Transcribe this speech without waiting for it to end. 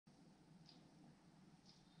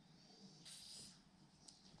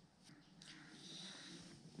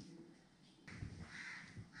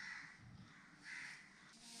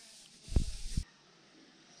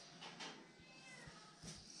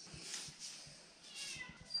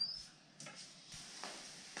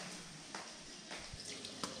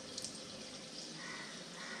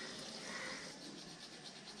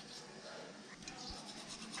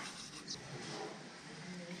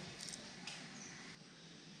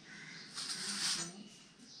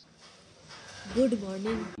Good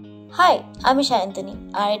morning. High, আমি সায়ন্তনী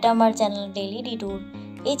আর এটা আমার চ্যানেল ডেইলি ডিটুর।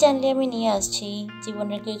 এই চ্যানেলে আমি নিয়ে আসছি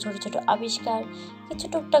জীবনের কিছু ছোট ছোট আবিষ্কার, কিছু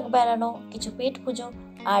টুকটাক বেড়ানো, কিছু পেট পুজো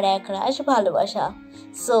আর এক রাশ ভালোবাসা।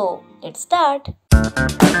 So let's start.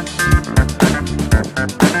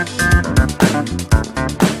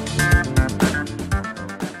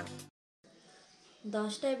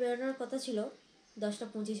 দশটায় বেরোনোর কথা ছিল,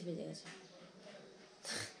 10:25 বেজে গেছে।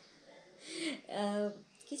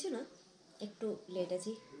 কিছু না, একটু লেট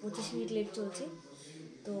আছি, 25 মিনিট লেট চলছে।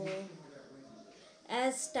 তো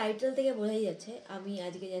অ্যাজ টাইটেল থেকে বোঝাই যাচ্ছে আমি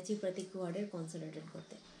আজকে যাচ্ছি প্রতীক কুহাডের কনসার্ট অ্যাটেন্ড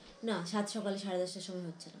করতে। না, সকালে 10:30টার সময়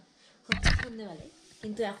হচ্ছে না, হচ্ছে সন্ধ্যেবেলায়।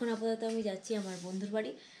 কিন্তু এখন আপাতত আমি যাচ্ছি আমার বন্ধুর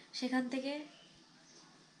বাড়ি। সেখান থেকে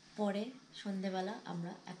পরে সন্ধ্যেবেলা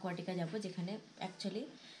আমরা অ্যাকোয়াটিকা যাব, যেখানে অ্যাকচুয়ালি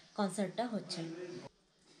কনসার্টটা হচ্ছে।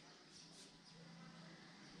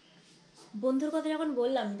 বন্ধুর কথা যখন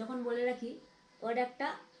বললাম তখন বলে রাখি, ওর একটা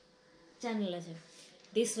চ্যানেল আছে,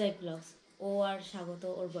 দিস লাইফ ব্লগস। ও আর স্বাগত,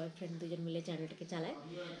 ওর বয়ফ্রেন্ড, দুজন মিলে চ্যানেলটাকে চালায়।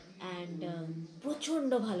 অ্যান্ড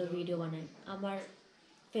প্রচণ্ড ভালো ভিডিও বানায়। আমার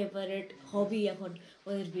ফেভারিট হবি এখন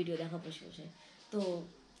ওদের ভিডিও দেখা বসে বসে। তো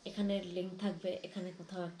এখানে লিঙ্ক থাকবে, এখানে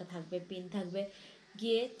কোথাও একটা থাকবে, পিন থাকবে,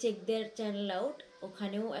 গিয়ে চেক দেয়ার চ্যানেল আউট।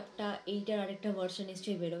 ওখানেও একটা এইটার আরেকটা ভার্সন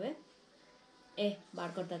নিশ্চয়ই বেরোবে। বার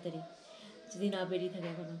কর তাড়াতাড়ি, যদি না বেরিয়ে থাকে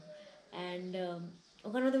এখনো। অ্যান্ড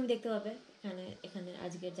ওখানেও তুমি দেখতে পাবে এখানে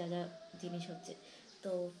আজকের যা যা জিনিস হচ্ছে।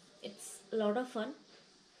 তো ইটস লট অফ ফান,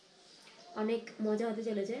 অনেক মজা হতে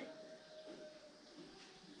চলেছে।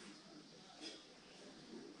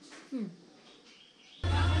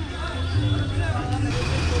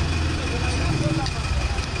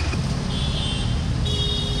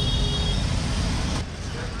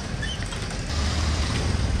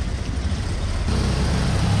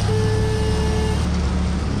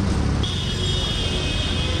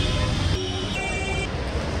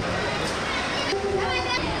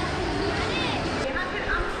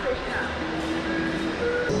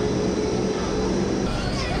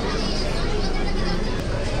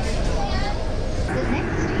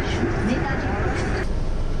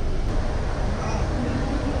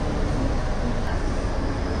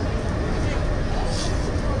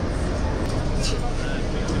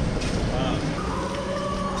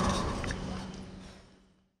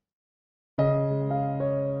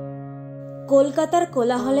 কলকাতার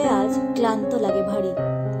কোলাহলে আজ ক্লান্ত লাগে ভারী,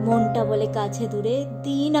 মনটা বলে কাছে দূরে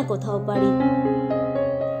দিই না কোথাও পারি।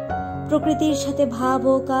 প্রকৃতির সাথে ভাব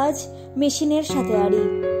ও কাজ, মেশিনের সাথে আড়ি,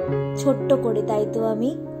 ছোট্ট করে তাই তো আমি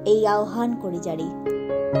এই আহ্বান করি জারি।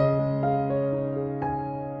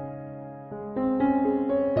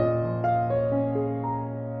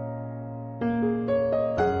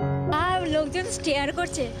 লোকজন স্টেয়ার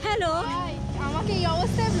করছে। হ্যালো, আমাকে এই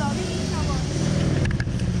অবস্থায় ব্লগে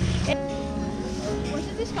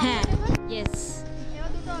হ্যাঁ, ইয়েস। এবার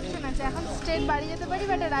দুটো অপশন আছে, এখন স্ট্রেট বাড়ি যেতে পারি,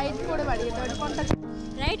 বাট রাইড করে বাড়ি যেতে পারি। কোনটা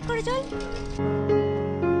রাইড করে চল।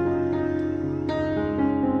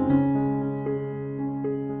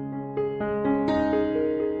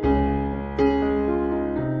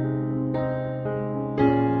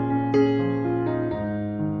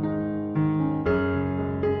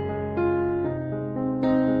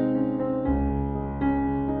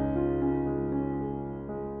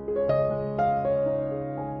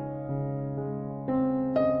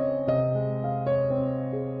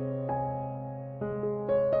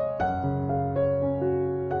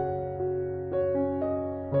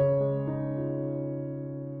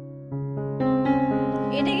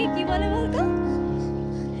 এটাকে কি বলে বলতো?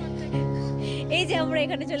 এই যে আমরা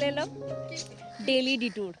এখানে চলে এলাম, ডেইলি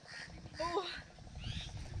ডিটুর।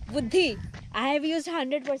 বুদ্ধি, I have used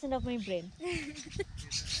 100% of my brain.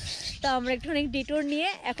 তো আমরা একটু অনেক ডিটুর নিয়ে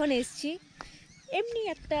এখন এসছি এমনি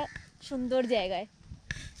একটা সুন্দর জায়গায়,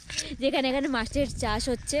 যেখানে এখানে মাছের চাষ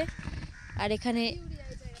হচ্ছে। আর এখানে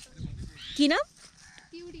কি নাম?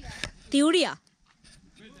 তিউড়িয়া।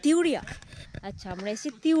 তিউড়িয়া, আচ্ছা, আমরা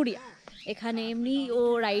এসেছি তিউড়িয়া। এখানে এমনি ও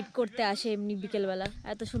রাইড করতে আসে এমনি বিকেলবেলা।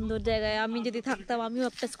 এত সুন্দর জায়গায় আমি যদি থাকতাম আমিও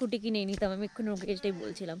একটা স্কুটি কিনে নিতাম। আমি এক্ষুনি ওকে এটাই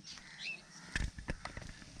বলছিলাম।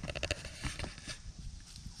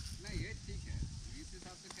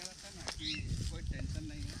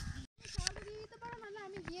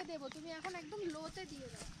 আমি দিয়ে দেবো, তুমি এখন একদম লোতে দিয়ে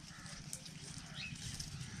দাও।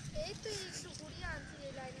 এই তো একটু ঘুরিয়ে আনছি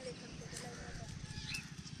এই লাইনের এখান থেকে।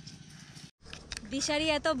 দিশারি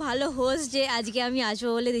এত ভালো হোস্ট যে আজকে আমি আসবো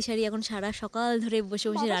বলে দিশারি এখন সারা সকাল ধরে বসে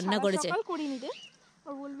বসে রান্না করেছে। সকাল করিনি রে, ও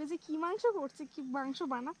বলবে যে কি মাংস করছে, কি মাংস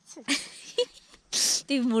বানাচ্ছে।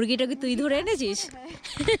 তুই মুরগিটাকে তুই ধরে এনেছিস?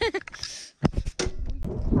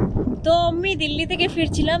 তো আমি দিল্লি থেকে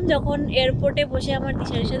ফিরছিলাম, যখন এয়ারপোর্টে বসে আমার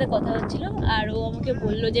দিশারির সাথে কথা হচ্ছিল, আর ও আমাকে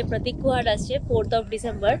বললো যে প্রতীক কুহাড আসছে 4th of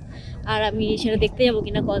December, আর আমি সেটা দেখতে যাবো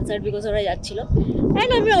কিনা কনসার্ট, বিকজ ওরা যাচ্ছিল।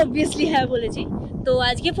 অ্যান্ড আমি অবভিয়াসলি হ্যাঁ বলেছি। তো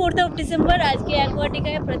আজকে 4th of December, আজকে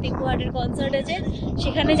অ্যাকোয়াটিকায় প্রতীক কুহাডের কনসার্ট আছে,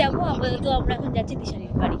 সেখানে যাবো। আপাতত আমরা এখন যাচ্ছি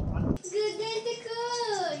দিশারির বাড়ি।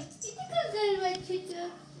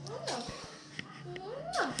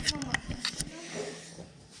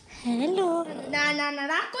 হ্যালো। না না না,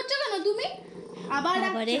 রাগ করছো কেন তুমি? আবার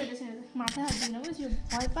মাথা হাত দিন না, বুঝছো?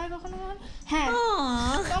 ভয় পায় কখনো কখনো। হ্যাঁ,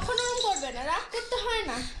 কখনো এরকম করবে না, রাগ করতে হয়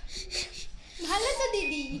না। ভালো তো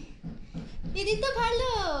দিদি, দিদি তো ভালো।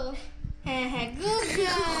 হ্যাঁ হ্যাঁ, গুড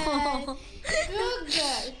গার্ল, গুড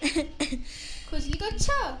গার্ল। খুশি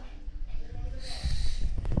করছো?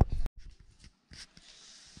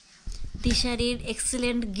 দিশারির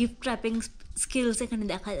এক্সেলেন্ট গিফট র্যাপিং স্কিলস এখানে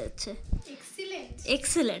দেখা যাচ্ছে। Excellent,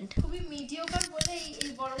 excellent. খুবই মিডিওকার বলে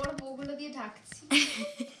এই বড় বড় বউগুলো দিয়ে ঢাকছি।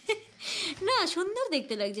 না, সুন্দর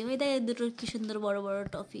দেখতে লাগছে। ওই দেখ দুটো কি সুন্দর বড় বড়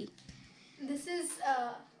টফি। This is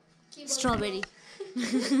strawberry.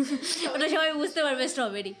 ওটা সবাই বুঝতে পারবে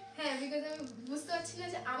স্ট্রবেরি। হ্যাঁ, বিকজ আমি বুঝতে পারছি না,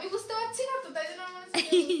 যে আমি বুঝতে পারছি না, তো তাই জন্য আমার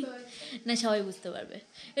বুঝতে পারছি না, সবাই বুঝতে পারবে।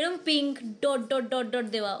 এরকম pink dot dot dot dot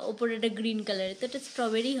দেওয়া, ওপরে একটা গ্রিন কালারের, তো এটা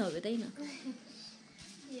স্ট্রবেরি হবে, তাই না?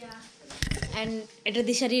 অ্যান্ড এটা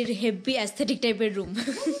দিশারির হেভি অ্যাস্থেটিক টাইপের রুম।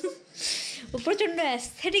 ও প্রচণ্ড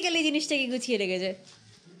অ্যাস্থেটিক্যালি জিনিসটাকে গুছিয়ে রেখেছে।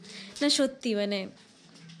 না সত্যি, মানে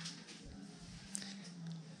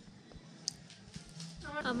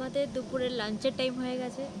আমাদের দুপুরের লাঞ্চের টাইম হয়ে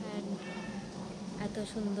গেছে। অ্যান্ড এত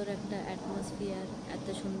সুন্দর একটা অ্যাটমসফিয়ার, এত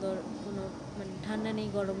সুন্দর কোনো মানে ঠান্ডা নেই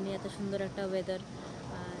গরম নেই, এত সুন্দর একটা ওয়েদার,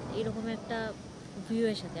 এইরকম একটা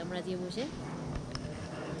ভিউয়ের সাথে আমরা আজকে বসে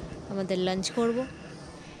আমাদের লাঞ্চ করব।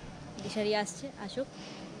 দিশারি আসুক,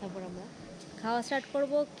 তারপর আমরা খাওয়া স্টার্ট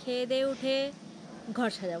করব। খেয়ে দিয়ে উঠে ঘর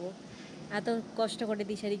সাজাবো। এত কষ্ট করে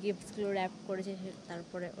দিশারি গিফটসগুলো র্যাপ করেছে,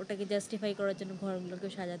 তারপরে ওটাকে জাস্টিফাই করার জন্য ঘরগুলোকে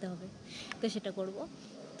সাজাতে হবে, তো সেটা করব।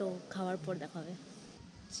 তো খাওয়ার পর দেখা হবে।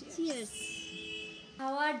 চিয়ার্স।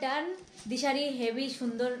 খাওয়া ডান। দিশারি হেভি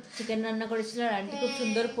সুন্দর চিকেন রান্না করেছিল, আর আন্টি খুব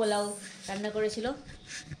সুন্দর পোলাও রান্না করেছিল।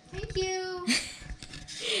 Thank you.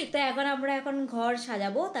 তো আমরা এখন ঘর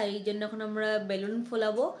সাজাবো, তাই জন্য এখন আমরা বেলুন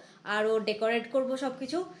ফোলাবো আরও ডেকোরেট করবো সব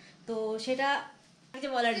কিছু। তো সেটা কিছু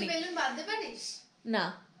বলার নেই। বেলুন বাঁধতে পারিস না,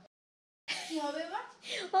 কি হবে এবার?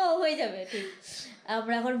 ও হয়ে যাবে ঠিক।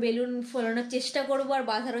 আমরা এখন বেলুন ফোলানোর চেষ্টা করবো আর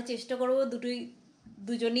বাঁধারও চেষ্টা করবো,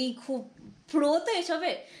 দুজনেই খুব প্রো তো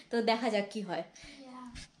এসবে, তো দেখা যাক কি হয়।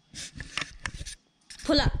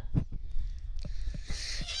 ফোলা।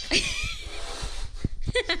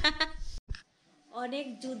 অনেক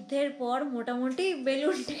যুদ্ধের পর মোটামুটি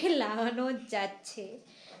বেলুনটাকে লাগানো যাচ্ছে,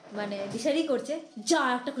 মানে দিশারি করছে। যা,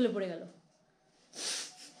 একটা খুলে পড়ে গেল।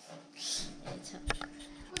 আচ্ছা,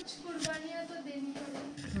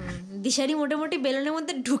 দিশারি মোটামুটি বেলুনের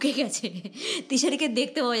মধ্যে ঢুকে গেছে। দিশারিকে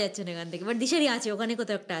দেখতে পাওয়া যাচ্ছে না এখান থেকে, বাট দিশারি আছে, ওখানে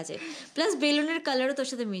কোথাও একটা আছে। প্লাস বেলুনের কালারও তোর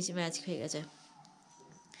সাথে ম্যাচ হয়ে গেছে।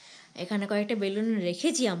 এখানে কয়েকটা বেলুন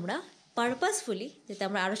রেখেছি আমরা পারপাসফুলি, যাতে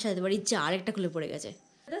আমরা আরও সাজাতে পারি। যা, আরেকটা খুলে পড়ে গেছে।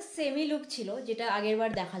 এটা সেমি লুক ছিল যেটা আগের বার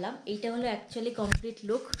দেখালাম, এইটা হলো actually complete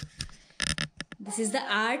look. This is the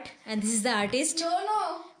art and this is the artist.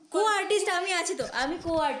 Co artist আমি আছি তো, আমি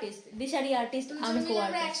কো আর্টিস্ট, দিশারি আর্টিস্ট, আমি কো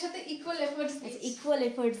আর্টিস্ট। একসাথে ইকুয়াল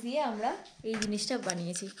এফোর্টস দিয়ে আমরা এই জিনিসটা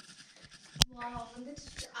বানিয়েছি।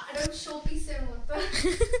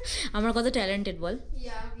 আমরা কত ট্যালেন্টেড বল।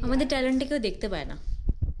 আমাদের ট্যালেন্টে কেউ দেখতে পায় না।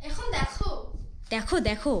 এখন দেখো দেখো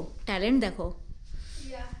দেখো ট্যালেন্ট দেখো।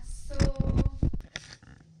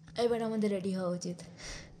 এবার আমাদের রেডি হওয়া উচিত।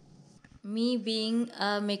 মি বিং আ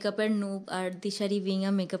মেকআপের noob R Dishari being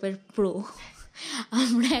a মেকআপের প্রো,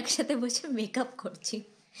 আমরা একসাথে বসে মেকআপ করছি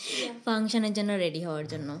ফাংশনের জন্য, রেডি হওয়ার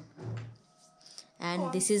জন্য। And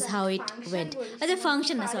this is how it went. আচ্ছা,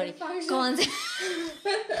 ফাংশন না, সরি, কনসার্ট।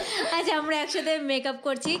 আচ্ছা, আমরা একসাথে মেকআপ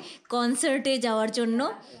করছি কনসার্টে যাওয়ার জন্য।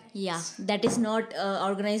 ইয়া, that is not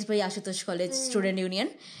organised by Ashutosh college student union.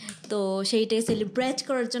 তো সেইটাই সেলিব্রেট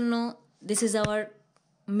করার জন্য this is our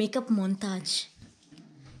makeup Montaj.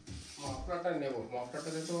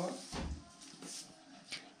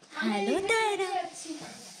 Hello তারা,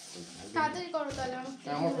 তাড়াতাড়ি করো তাহলে।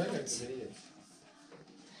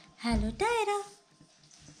 হ্যালো তারা।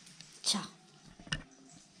 আচ্ছা,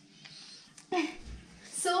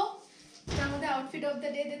 সো আমাদের আউটফিট অফ দ্য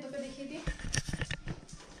ডে তোকে দেখিয়ে দিই।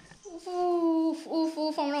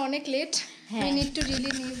 উফ আমরা অনেক লেট। হ্যাঁ। I need to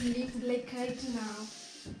really leave like right now.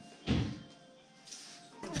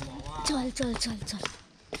 চল চল চল চল।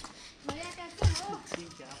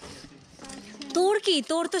 তোর কি,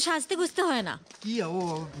 তোর তো সাজতে গুজতে হয় না। কি ও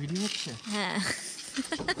ভিডিও হচ্ছে? হ্যাঁ,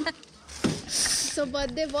 So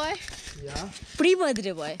birthday boy. Yeah. Pre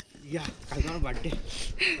birthday boy. Yeah. কালকে আমার বার্থডে।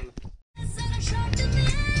 এদিকে কি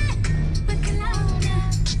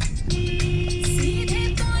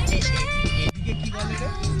বলে রে?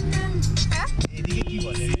 এদিকে কি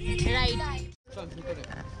বলে? রাইট। চল ভিতরে।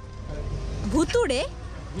 ভুতুড়ে?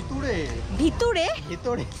 ভিতরে। ভিতরে?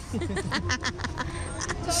 ভিতরে।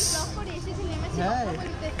 চল ব্লগ করে এসেছি নেমেছি হ্যাঁ।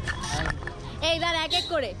 এই দাঁড় এক এক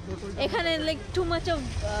করে এখানে লাইক টু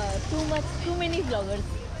মেনি ব্লগার্স।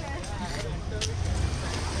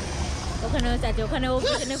 ওখানে আছে, ওখানে ও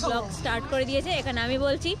পিছনে ব্লগ স্টার্ট করে দিয়েছে, এখানে আমি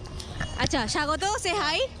বলছি। আচ্ছা স্বাগত, সে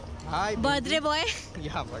হাই। High birthday boy.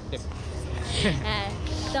 ইয়া বার্থডে। হ্যাঁ,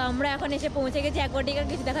 তো আমরা এখন এসে পৌঁছে গেছি অ্যাকোয়াটিকার।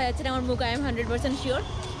 কিছু দেখা যাচ্ছে না আমার মুখ, আই এম 100% শিওর।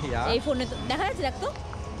 এই ফোনে তো দেখা যাচ্ছে, দেখতো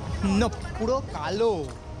না পুরো কালো।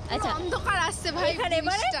 আচ্ছা অন্ধকার আসছে ভাই এখানে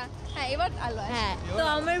এবারে? হ্যাঁ এবার আলো আসছে। হ্যাঁ, তো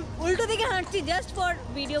আমার উল্টো দিকে হাঁটছি জাস্ট ফর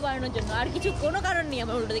ভিডিও বানানোর জন্য, আর কিছু কোনো কারণ নেই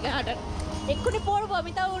আমার উল্টো দিকে হাঁটার। এক্ষুনি পড়বো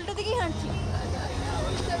আমি, তাও উল্টো দিকেই হাঁটছি।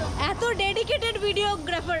 এত ডেডিকেটেড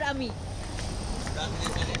ভিডিওগ্রাফার আমি।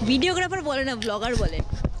 ভিডিওগ্রাফার বলে না, ব্লগার বলে।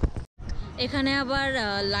 এখানে আবার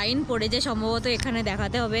লাইন পড়েছে সম্ভবত, এখানে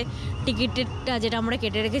দেখাতে হবে টিকিটটা যেটা আমরা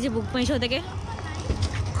কেটে রেখেছি বুক মাই শো থেকে।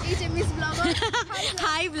 এই যে মিস ব্লগার।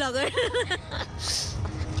 High blogger.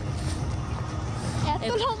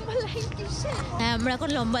 এত লম্বা লাইন কিসে? হ্যাঁ, আমরা এখন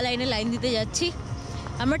লম্বা লাইন দিতে যাচ্ছি।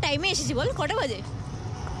 আমরা টাইমে এসেছি, বল কটা বাজে?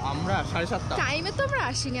 আমরা 7:30। টাইমে তো আমরা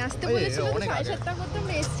আসিনি, আসতে ওই, বলেছিল তো অনেক আগে। 7:30 করতে,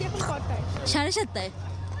 আমরা এসেছি এখন কটায়? 7:30?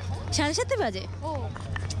 7:30 বাজে? ও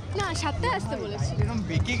না 7টায় আসতে বলেছি। এরকম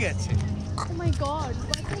বেঁকে গেছে। ও মাই গড।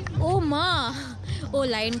 ও মা, ও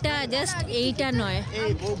লাইনটা জাস্ট এইটা নয়।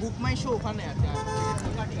 এই বুক মাই শো ওখানে আছে।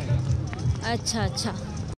 আচ্ছা আচ্ছা,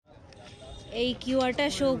 এই কিউআরটা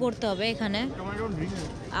শো করতে হবে এখানে।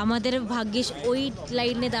 আমাদের ভাগ্যিস ওই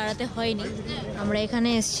লাইনে দাঁড়াতে হয়নি, আমরা এখানে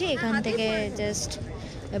এসেছি। এখান থেকে জাস্ট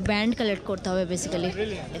ব্যান্ড কালেক্ট করতে হবে বেসিক্যালি।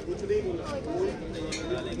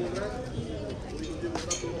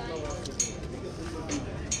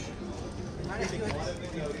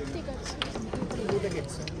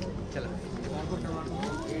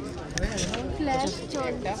 ফ্ল্যাশ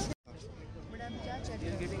চল।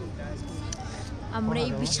 আমরা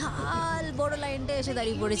এই বিশাল বড় লাইনটা এসে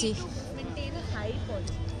দাঁড়িয়ে পড়েছি।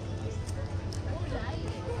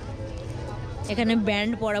 এখানে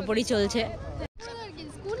ব্যান্ড পড়াপড়ি চলছে।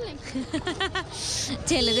 স্কুল নেই।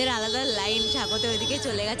 ছেলেদের আলাদা লাইন, স্বাগত ওইদিকে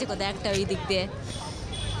চলে গেছে কোথায় একটা ওই দিক দিয়ে।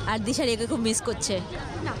 আর দিশার একে খুব মিস করছে।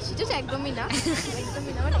 না সেটা একদমই না,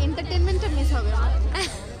 একদমই না। আমার এন্টারটেনমেন্টটা মিস হবে আমার।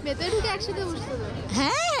 ভেতরে ঢুকে একসাথে বসতে হবে।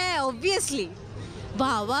 হ্যাঁ হ্যাঁ, অবভিয়াসলি।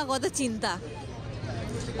 বাবা কত চিন্তা,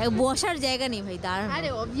 বসার জায়গা নেই ভাই, দাঁড়ান। আরে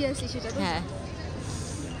অবভিয়াসলি সেটা তো। হ্যাঁ,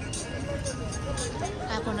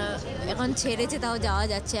 এখন ছেড়েছে, তাও যাওয়া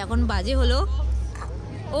যাচ্ছে। এখন বাজে হলো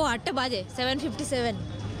 8টা বাজে, 7:57।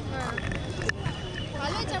 হ্যাঁ।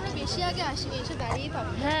 ভালো হয়েছে আমরা বেশি আগে আসিনি, এসে দাঁড়িয়ে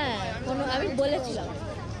থাকবো। হ্যাঁ, আমি বলেছিলাম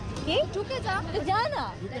কি ঢুকে যা, যা না,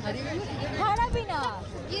 হারাবি না।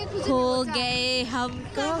 গিয়ে খুঁজে খো নেবো, যা। গে হাম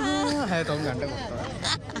কাহা। হ্যাঁ তখন গানটা করতে হবে।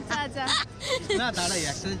 যা যা। না দাঁড়াই,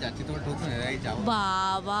 একসাথে যাচ্ছি, তোমার ঢুকবে না, এই যাও।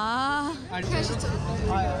 বাবা আর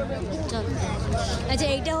চল। আচ্ছা,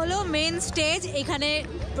 এইটা হলো মেন স্টেজ, এখানে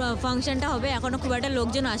ফাংশনটা হবে। এখনো খুব একটা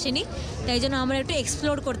লোকজন আসেনি, তাই জন্য আমরা একটু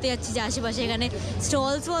এক্সপ্লোর করতে যাচ্ছি যে আশেপাশে এখানে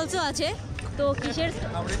স্টলস ফলসও আছে। তো কিসের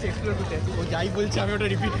আমরা একটু এক্সপ্লোর করতে, ও যাই বলছে আমি ওটা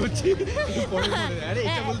রিপিট করছি। পরে বলে, আরে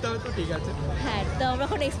এটা বলতে হবে তো, ঠিক আছে। হ্যাঁ, তো আমরা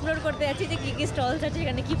এখন এক্সপ্লোর করতে যাচ্ছি যে কী কী স্টলস আছে,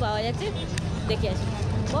 এখানে কী পাওয়া যাচ্ছে, দেখে আসি।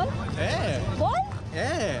 বল হ্যাঁ বল।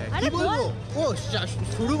 হ্যাঁ, আরে কি বলবো? ও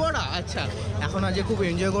শুরু করা। আচ্ছা, এখন আজ খুব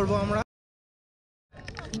এনজয় করবো আমরা।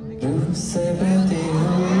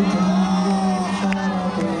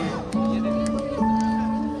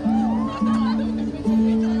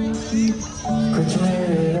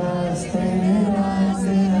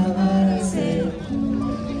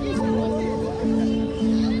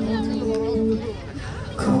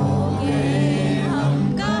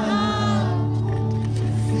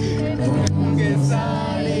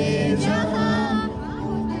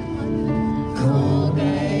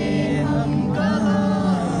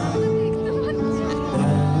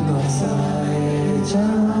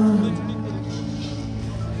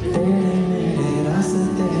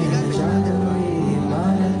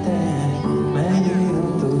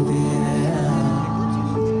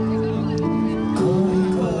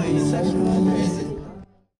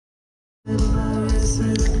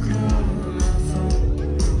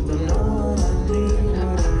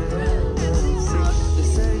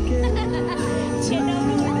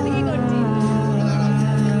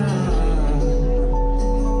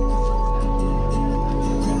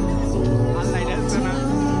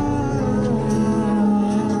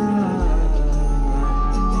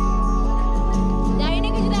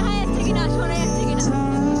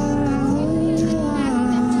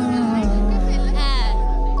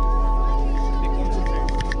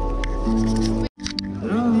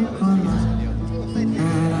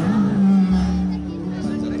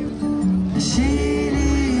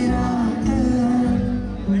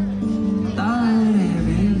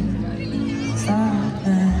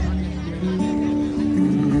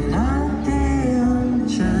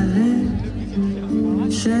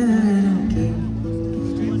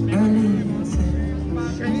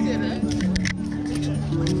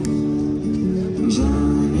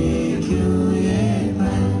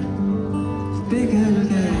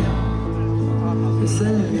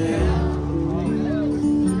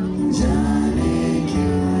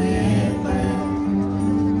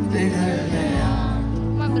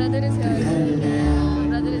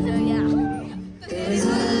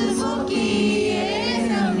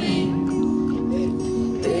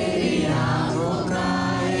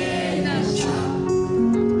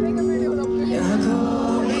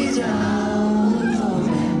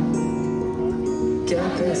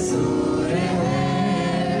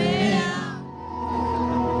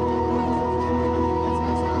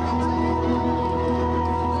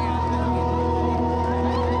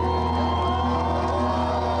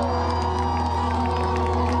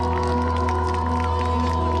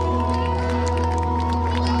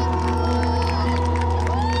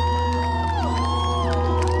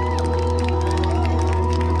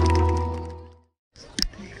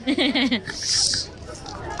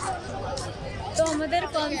 তো আমাদের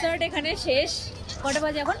কনসার্ট এখানে শেষ। কটা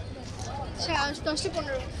বাজে এখন?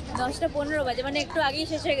 10:15 বাজে, মানে একটু আগেই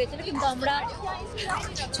শেষ হয়ে গেছিলো, কিন্তু আমরা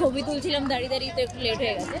ছবি তুলছিলাম দাঁড়িয়ে দাঁড়িয়ে, তো একটু লেট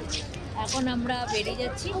হয়ে গেছে। এখন আমরা বেরিয়ে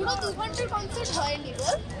যাচ্ছি। পুরো 2 ঘন্টার কনসার্ট হয়নি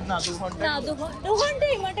বল? না 2 ঘন্টা না 2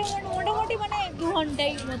 ঘন্টাই মোটামুটি, মানে 2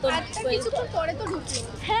 ঘন্টাই মতো। কিছুক্ষণ পরে তো ঢুকলো।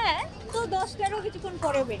 হ্যাঁ, তো 10-11 কিছুক্ষণ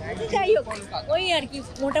পরে বেরিয়েছি। যাই হোক, ওই আর কি,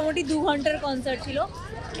 মোটামুটি 2 ঘন্টার কনসার্ট ছিল।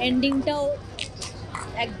 এন্ডিংটাও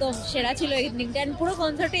একদম সেরা ছিল এন্ডিংটা, অ্যান্ড পুরো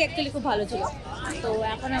কনসার্টই অ্যাকচুয়ালি খুব ভালো ছিল। তো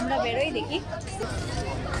এখন আমরা বেরোই, দেখি।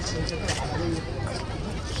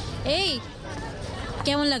 এই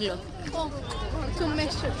কেমন লাগলো?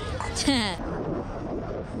 হ্যাঁ,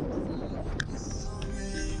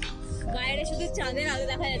 বাইরে শুধু চাঁদের আলো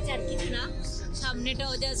দেখা যাচ্ছে, আর কিছু না।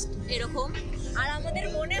 সামনেটাও জাস্ট এরকম। আর আমাদের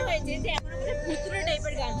মনে হয়েছে যে এখন আমাদের ভুতুড়ে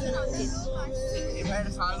টাইপের গান শোনা উচিত। এবার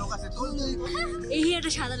সাদা লোক আছে তো, এই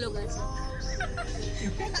একটা সাদা লোক আছে।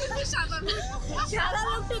 সাদা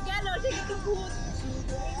লোকটা গেল, সে কিন্তু ভূত।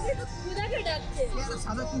 খুদাকে ডাকছে।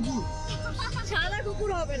 সাদা কুকুর, সাদা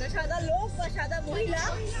কুকুর হবে না, সাদা লোক বা সাদা মহিলা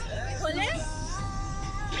হলে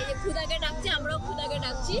এই যে খুদাকে ডাকছে, আমরাও খুদাকে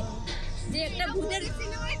ডাকছি, যে একটা ভূতের।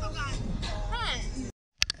 হ্যাঁ,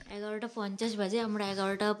 11:50 বাজে, আমরা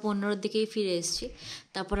 11:15 দিকেই ফিরে এসেছি।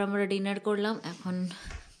 তারপর আমরা ডিনার করলাম। এখন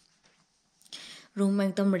রুম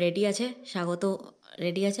একদম রেডি আছে, স্বাগত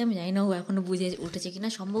রেডি আছে। আমি জানি না ও এখনও বুঝে উঠেছে কিনা,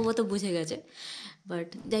 সম্ভবত বুঝে গেছে, বাট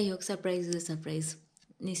যাই হোক, সারপ্রাইজ সারপ্রাইজ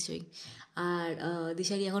নিশ্চয়ই। আর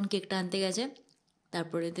দিশারি এখন কেকটা আনতে গেছে।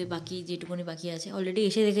 তারপরে তো বাকি যেটুকুনি বাকি আছে, অলরেডি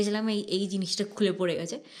এসে দেখেছিলাম এই জিনিসটা খুলে পড়ে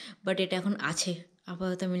গেছে, বাট এটা এখন আছে,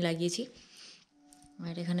 আপাতত আমি লাগিয়েছি।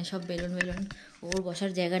 আর এখানে সব বেলুন ওর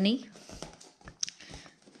বসার জায়গা নেই,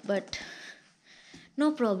 বাট নো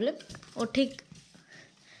প্রবলেম, ও ঠিক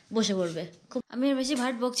বসে পড়বে। খুব আমি আর বেশি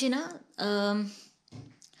ভাট বকছি না,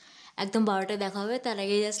 একদম 12টায় দেখা হবে। তার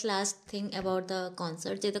আগে just last thing about the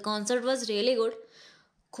concert, যে the concert was really good.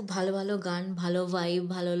 খুব ভালো ভালো গান, ভালো ভাইব,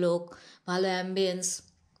 ভালো লোক, ভালো অ্যাম্বিয়েন্স,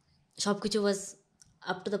 সব কিছু ওয়াজ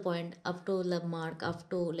up to the point, up to the mark, up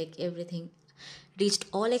to like everything reached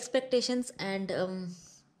all expectations. And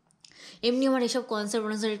এমনি আমার এসব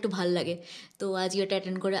কনসার্ট একটু ভালো লাগে, তো আজকে এটা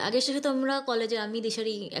অ্যাটেন্ড করে। আগের সাথে তো আমরা কলেজে, আমি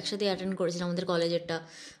দিশারি একসাথে অ্যাটেন্ড করেছিলাম আমাদের কলেজেরটা।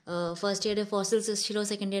 ফার্স্ট ইয়ারে ফসিলস এসেছিলো,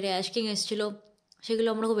 সেকেন্ড ইয়ারে অ্যাশকিং এসেছিলো, সেগুলো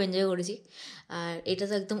আমরা খুব এনজয় করেছি। আর এটা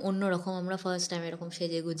তো একদম অন্যরকম, আমরা ফার্স্ট টাইম এরকম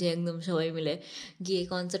সেজে গুজে একদম সবাই মিলে গিয়ে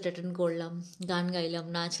কনসার্ট অ্যাটেন্ড করলাম, গান গাইলাম,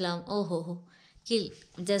 নাচলাম। ও হো কি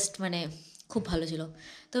জাস্ট মানে খুব ভালো ছিল।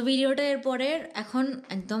 তো ভিডিওটা এর পরের এখন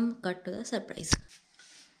একদম কাট টু দ্য সারপ্রাইজ।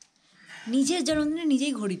 নিজের জন্মদিনে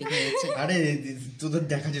নিজেই ঘড়ি দেখে যাচ্ছে। আরে তোদের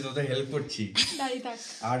দেখাচ্ছি, তোদের হেল্প করছি। দাঁড়িয়ে থাক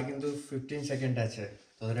আর কিন্তু 15 সেকেন্ড আছে,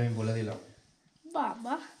 তোদের আমি বলে দিলাম।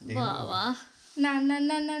 বাবা। বাবা, না না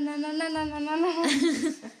না না না না না না না না না।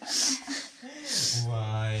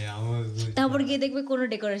 ভাই আমার তারপর গিয়ে দেখবে কোনো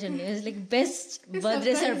ডেকোরেশন নেই, like best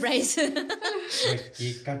birthday surprise.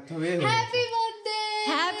 Cake কাটতে হবে। Happy birthday.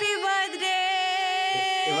 Happy birthday.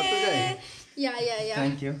 এবার তো যাই। Yeah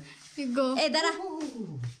thank you. গো। এই দাঁড়া,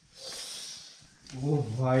 ও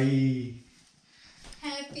ভাই,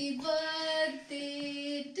 happy birthday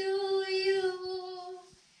to you,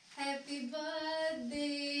 happy birthday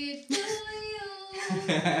to you,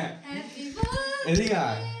 happy birthday, এদিকে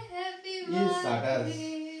আয়। Happy Yes, starters. Birthday,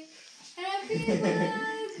 happy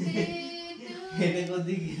birthday to. এটা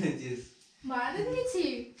কোথায় কিনেছিস? বাড়ি দিয়েছি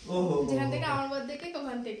ও হো যেখান থেকে আমার বার্থডে কেক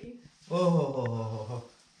ওখান থেকে। ও হো হো হো হো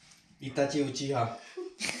ইতাচি উচিহা।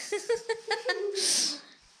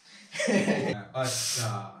 আচ্ছা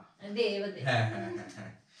দে এবার দে। হ্যাঁ হ্যাঁ হ্যাঁ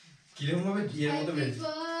হ্যাঁ, কিরকম ভাবে ঘিয়ের মতো হ্যাপি বেরিয়েছে।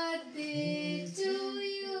 Birthday to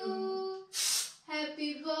you, happy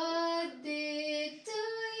birthday to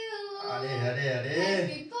you, আরে আরে আরে,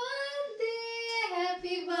 happy birthday,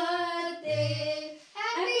 happy birthday,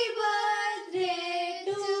 happy birthday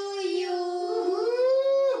to you.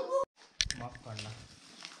 মাফ কর না।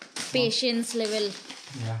 পেশেন্স লেভেল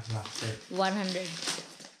লাস্টে 100।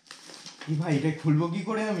 কি ভাই, এটা খুলবো কি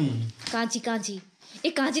করে আমি? কাঁচি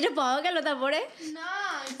এই কাঁচিটা পাওয়া গেল তারপরে? না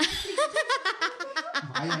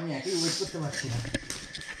ভাই আমি একই ওয়েট করতে পারছি না।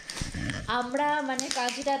 আমরা মানে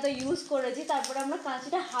কাঁচিটা তো ইউজ করেছি, তারপরে আমরা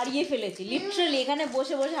কাঁচিটা হারিয়ে ফেলেছি, লিটারালি এখানে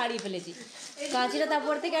বসে বসে হারিয়ে ফেলেছি কাঁচিটা।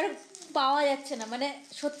 তারপর থেকে আর পাওয়া যাচ্ছে না, মানে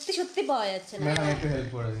সত্যি সত্যি পাওয়া যাচ্ছে না। ম্যাডাম একটু হেল্প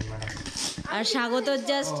করে দিন ম্যাডাম। আর স্বাগত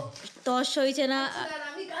জাস্ট তস হইছে না,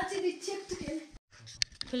 আমি কাছে দিচ্ছি একটু খেলে।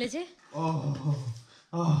 ফেলেছে।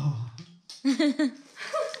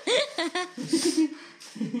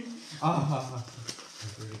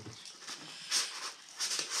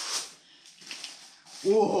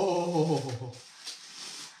 ও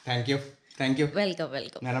thank you welcome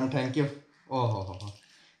welcome madam, thank you. ओह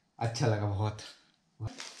अच्छा लगा बहुत।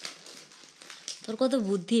 তোর কত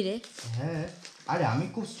বুদ্ধি রে। হ্যাঁ, আরে আমি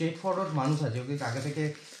খুব স্ট্রেট ফরওয়ার্ড মানুষ আছি, ওকে আগে থেকে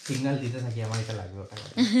সিগন্যাল দিতে থাকি আমার এটা লাগবে ওটা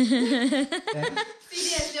লাগবে।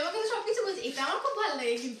 সিরিয়াসলি আমাকে তো সবকিছু বলছে, এটা আমার খুব ভালো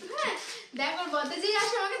লাগে কিন্তু। হ্যাঁ দেখ, ওর বদলে যেই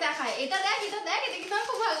আসে আমাকে দেখায়, এটা দেখ এটা দেখ, এটা কিন্তু আমার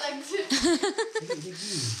খুব ভালো লাগছে।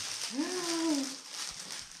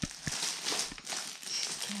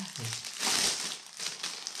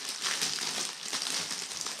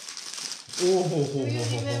 Oh ho ho Do you ho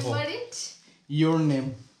ho remember ho. it? Your name.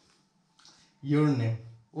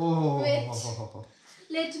 Oh ho Wait. ho ho ho.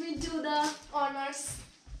 Let me do the honors.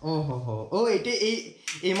 Oh ho ho. Oh, এটা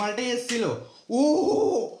এই মালটাই এসেছিল। ও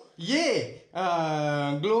ইয়ে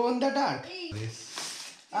glow on the dark.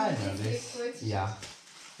 I know this. Yeah.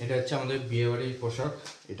 এটা হচ্ছে আমাদের বিয়ে বাড়ির পোশাক,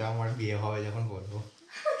 এটা আমার বিয়ে হবে যখন বলবো।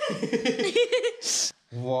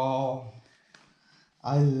 Wow.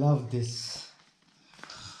 I love this.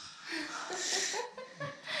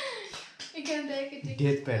 এখানে দেখ এটা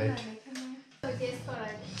Death parade. তো গেস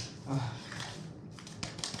করাই।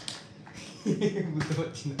 বুঝতে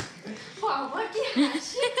পারছি না। বাবা কি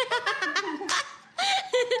হাসি।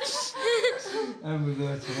 আমি বুঝতে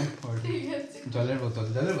পারছি না। ঠিক আছে। জলের বোতল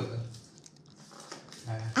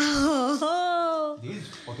হ্যাঁ প্লিজ,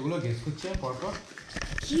 কতগুলো গেস করছি আমি পরপর।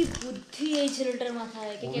 কি বুদ্ধি এই ছেলেটার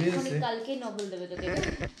মাথায়, এক্ষুনি কালকেই নভেল দেবে তোকে।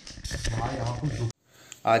 ভাই আমার খুব দুঃখ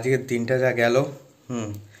আজকের দিনটা যা গেল।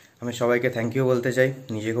 আমি সবাইকে থ্যাংক ইউ বলতে চাই,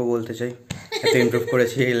 নিজেকেও বলতে চাই, এত ইমপ্রুভ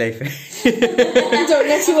করেছি এই লাইফে।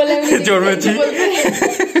 জন্মেছি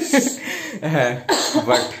হ্যাঁ,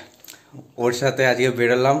 বাট ওর সাথে আজকে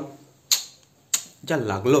বেরোলাম, যা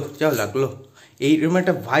লাগলো এইরকম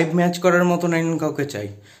একটা ভাইব ম্যাচ করার মতো না কাউকে চাই,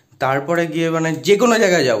 তারপরে গিয়ে মানে যে কোনো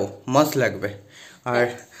জায়গায় যাবো মাস্ট লাগবে। আর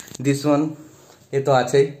দিস ওয়ান এ তো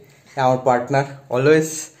আছেই, আমার partner always.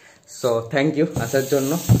 So thank you আসার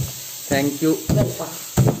জন্য, থ্যাংক ইউ।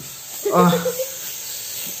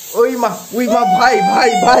 ওই মা ভাই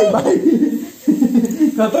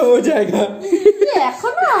কথা ও জায়গা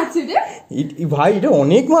এখনো আছে রে ভাই, এটা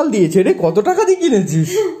অনেক মাল দিয়েছে রে, কত টাকা দিয়ে কিনেছিস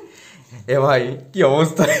এ ভাই? কি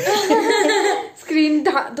অবস্থা, স্ক্রিন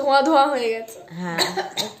ধোয়া হয়ে গেছে। হ্যাঁ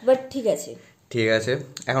বাট ঠিক আছে।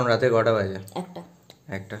 এখন রাতে কটা বাজে?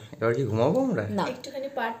 একটা। এবার কি ঘুমাবো আমরা? না, একটুখানি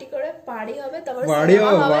পার্টি করে পার্টি হবে, তারপর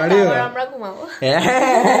আমরা ঘুমাবো।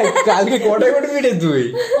 হ্যাঁ, কালকে কটায় উঠবি রে তুই?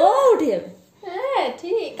 ও উঠে যাবে। হ্যাঁ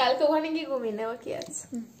ঠিক, কালকে ওখানে গিয়ে ঘুমিয়ে নেবো, কি আছে।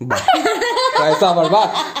 পয়সা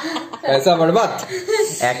বরবাদ।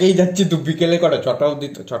 একেই যাচ্ছি, তুই বিকেলে কটা? 6টা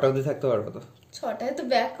অবধি থাকতে পারবো তো? 6টায় তো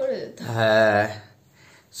ব্যাক করে যেত। হ্যাঁ,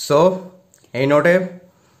 সো এই নোটে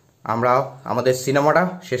আমরা আমাদের সিনেমাটা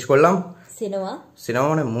শেষ করলাম। সিনেমা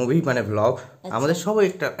মানে মুভি মানে ব্লগ, আমাদের সব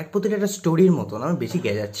প্রতিটা একটা স্টোরির মতন। আমি বেশি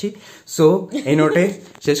গিয়ে যাচ্ছি, সো এই নোটে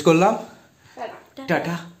শেষ করলাম।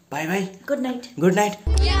 Tata, bye bye, good night.